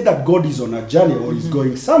 when we say that God is on a journey or is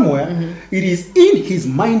going somewhere, it is in His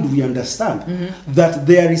mind we understand that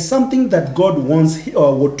there is something that God wants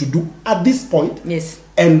to do at this point.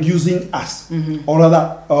 And using us, or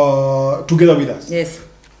rather, together with us.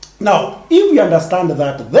 Now, if we understand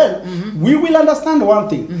that, then we will understand one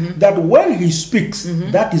thing, that when He speaks,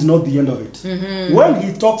 that is not the end of it. When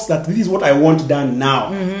He talks that this is what I want done now,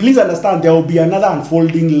 please understand there will be another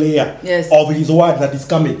unfolding layer of His word that is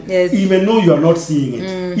coming, even though you are not seeing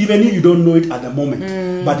it, even if you don't know it at the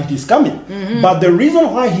moment, but it is coming. But the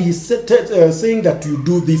reason why He is saying that you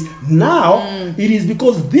do this now, it is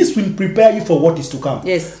because this will prepare you for what is to come.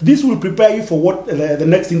 This will prepare you for what the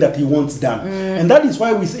next thing that He wants done. And that is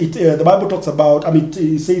why the Bible talks about,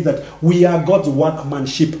 it says that we are God's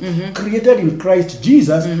workmanship, created in Christ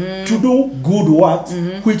Jesus to do good works,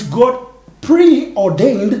 which God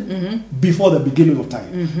preordained before the beginning of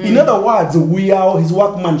time. In other words, we are his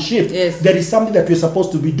workmanship. Yes. There is something that we're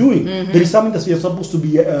supposed to be doing. There is something that we are supposed to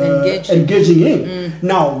be engaging in.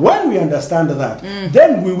 Now, when we understand that,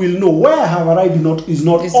 then we will know where I have arrived is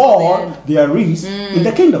not all there is in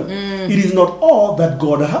the kingdom. It is not all that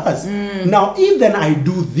God has. Now, if then I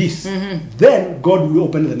do this, then God will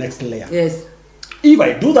open the next layer. Yes. If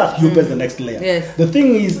I do that, he opens the next layer. Yes. The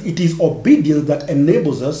thing is, it is obedience that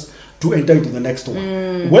enables us to enter into the next one.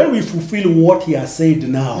 When we fulfill what he has said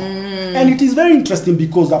now. And it is very interesting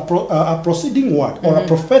because a proceeding word or a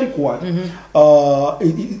prophetic word,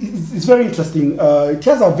 it's very interesting. It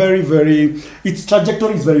has a very, its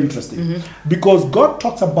trajectory is very interesting. Because God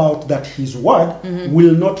talks about that his word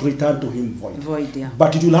will not return to him void. Yeah.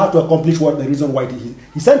 But it will have to accomplish what the reason why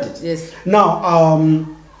he sent it. Yes. Now,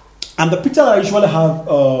 and the picture I usually have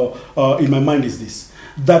in my mind is this,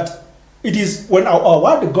 that it is when our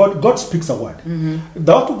word, God speaks a word.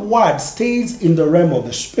 That word stays in the realm of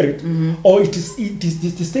the spirit, or it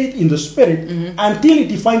stays in the spirit until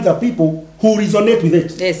it finds a people who resonate with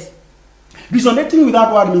it. Yes. Resonating with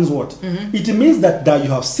that word means what? It means that you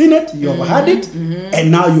have seen it, you have heard it,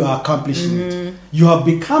 and now you are accomplishing it. You have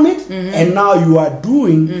become it, and now you are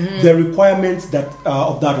doing the requirements that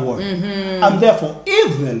of that word. And therefore,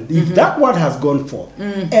 if that word has gone forth,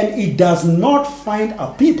 and it does not find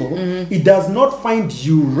a people, it does not find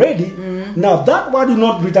you ready, now that word will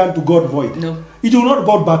not return to God void. No. It will not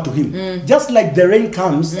go back to him. Just like the rain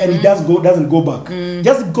comes and it doesn't go back.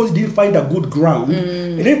 Just because it didn't find a good ground,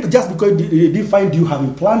 just because it didn't find you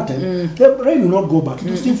having planted, the rain will not go back. It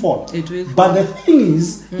will still fall. It will. But the thing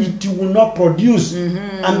is, it will not produce.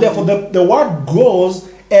 And therefore the word goes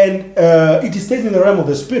and it stays in the realm of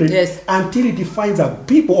the spirit until it finds a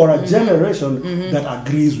people or a generation that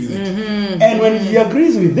agrees with it. And when he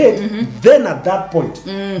agrees with it, then at that point,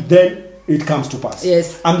 then it comes to pass.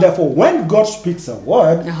 Yes. And therefore, when God speaks a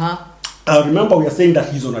word, remember we are saying that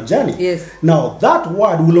he's on a journey. Yes. Now, that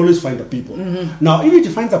word will always find a people. Now, if it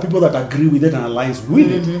finds a people that agree with it and aligns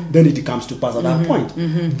with it, then it comes to pass at that point.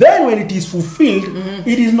 Then when it is fulfilled,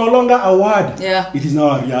 it is no longer a word. Yeah. It is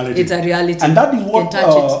now a reality. It's a reality. And that is what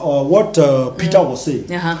Peter was saying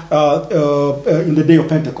in the day of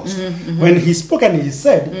Pentecost. When he spoke and he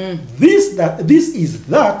said, this is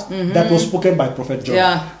that was spoken by Prophet Joel.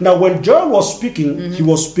 Yeah. Now, when Joel was speaking, he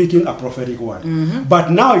was speaking a prophetic word.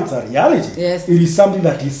 But now it's a reality. Yes. It is something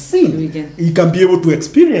that he's seen. He can be able to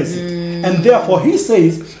experience it. And therefore, he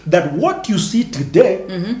says that what you see today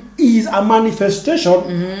is a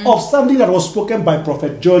manifestation of something that was spoken by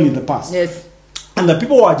Prophet Joel in the past. Yes. And the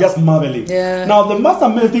people were just marveling. Yeah. Now, the most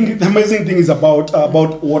amazing thing is about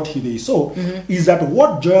what they saw is that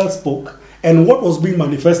what Joel spoke and what was being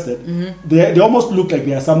manifested, they almost look like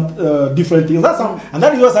there are some different things. And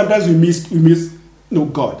that is why sometimes we miss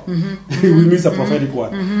God. We miss a prophetic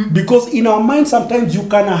word. Because in our mind, sometimes you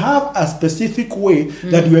can have a specific way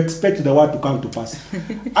that you expect the word to come to pass.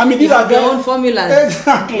 I mean, you have your own formulas.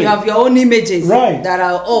 Exactly. You have your own images that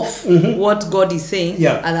are off what God is saying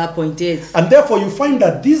at that point. Yes. And therefore, you find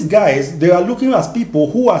that these guys, they are looking as people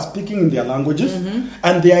who are speaking in their languages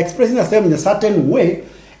and they are expressing themselves in a certain way.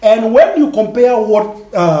 And when you compare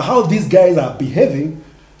how these guys are behaving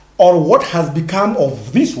or what has become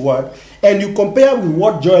of this word, and you compare with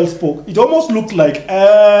what Joel spoke, it almost looks like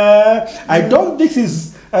I don't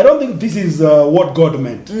think this is what God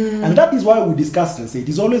meant. And that is why we discussed and say it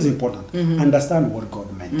is always important understand what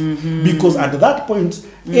God meant. Because at that point,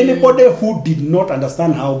 anybody who did not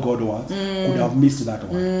understand how God was could have missed that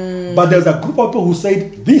one. But there's a group of people who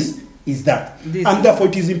said this is that. And therefore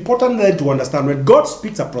it is important then to understand when God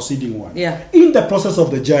speaks a proceeding word, in the process of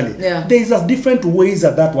the journey, there is a different ways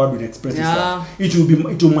that word will express itself.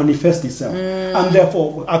 It will manifest itself. And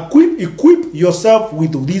therefore equip yourself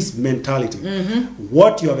with this mentality.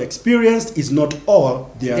 What you have experienced is not all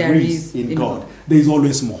there is in God. There is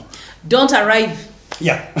always more. Don't arrive.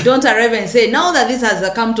 Don't arrive and say, now that this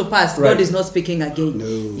has come to pass, God is not speaking again. No.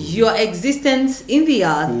 Your existence in the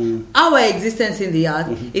earth, our existence in the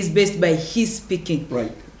earth, is based by His speaking.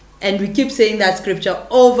 Right. And we keep saying that scripture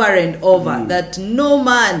over and over, that no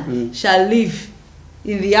man shall live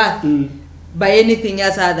in the earth by anything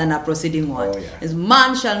else other than a proceeding word. As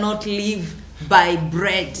man shall not live by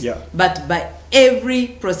bread, but by every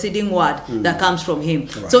proceeding word that comes from Him.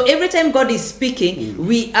 So every time God is speaking,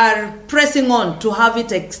 we are pressing on to have it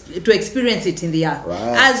to experience it in the earth.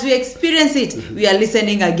 As we experience it, we are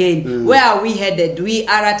listening again. Where are we headed? We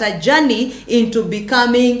are at a journey into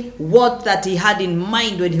becoming what that He had in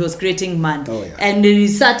mind when He was creating man. And He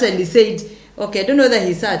certainly said, okay, I don't know whether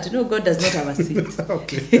He said, no, God does not have a seat.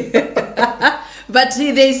 But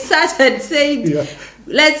they started saying, Yeah.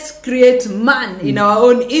 let's create man in our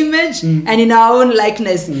own image and in our own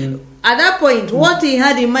likeness. At that point, what he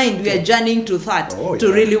had in mind, we are journeying to that,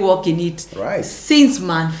 to really walk in it, Right. since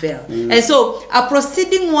man fell. And so, a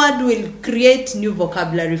proceeding word will create new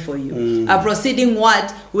vocabulary for you. A proceeding word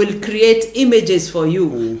will create images for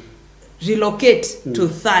you. Relocate to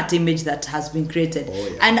that image that has been created.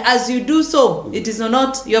 And as you do so, it is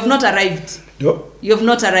not, you have not arrived. Yep. You have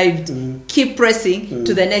not arrived. Keep pressing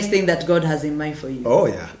to the next thing that God has in mind for you. Oh,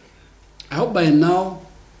 yeah. I hope by now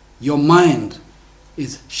your mind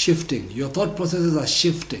is shifting. Your thought processes are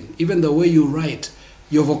shifting. Even the way you write,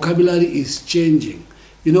 your vocabulary is changing.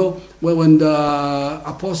 You know, when the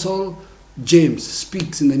Apostle James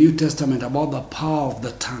speaks in the New Testament about the power of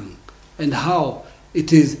the tongue and how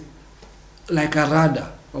it is like a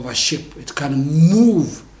rudder of a ship. It can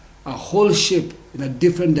move a whole ship in a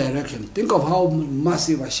different direction. Think of how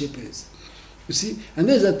massive a ship is. You see? And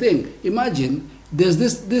there's a thing. Imagine there's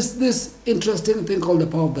this interesting thing called the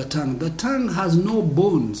power of the tongue. The tongue has no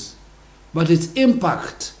bones, but its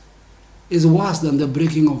impact is worse than the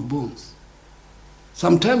breaking of bones.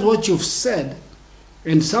 Sometimes what you've said,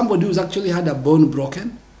 and somebody who's actually had a bone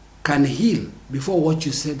broken, can heal before what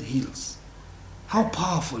you said heals. How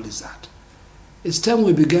powerful is that? It's time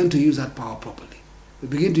we begin to use that power properly. We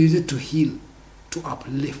begin to use it to heal, to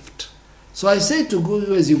uplift. So I say to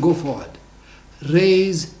you as you go forward,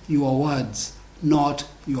 raise your words, not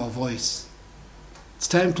your voice. It's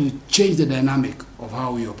time to change the dynamic of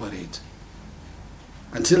how we operate.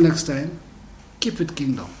 Until next time, keep it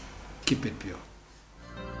kingdom, keep it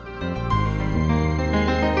pure.